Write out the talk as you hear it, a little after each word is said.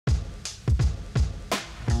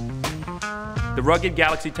The rugged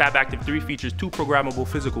Galaxy Tab Active3 features two programmable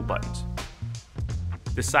physical buttons,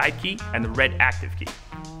 the side key and the red active key.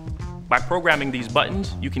 By programming these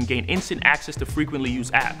buttons, you can gain instant access to frequently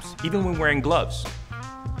used apps, even when wearing gloves.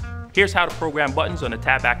 Here's how to program buttons on the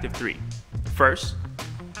Tab Active3. First,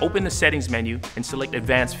 open the settings menu and select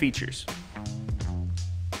advanced features.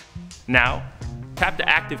 Now, tap the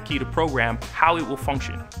active key to program how it will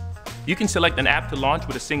function. You can select an app to launch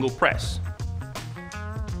with a single press,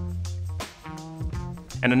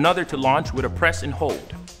 and another to launch with a press and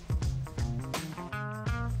hold.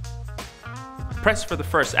 Press for the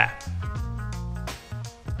first app.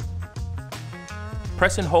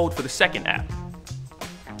 Press and hold for the second app.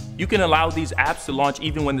 You can allow these apps to launch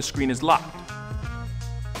even when the screen is locked.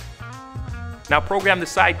 Now program the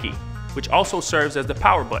side key, which also serves as the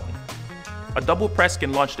power button. A double press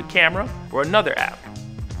can launch the camera or another app.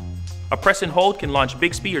 A press and hold can launch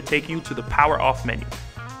Bixby or take you to the power off menu.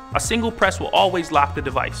 A single press will always lock the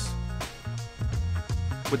device.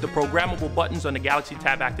 With the programmable buttons on the Galaxy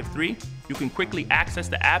Tab Active3, you can quickly access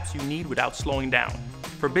the apps you need without slowing down.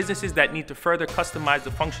 For businesses that need to further customize the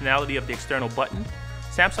functionality of the external button,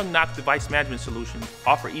 Samsung Knox device management solutions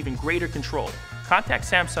offer even greater control. Contact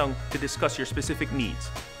Samsung to discuss your specific needs,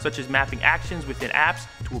 such as mapping actions within apps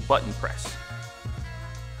to a button press.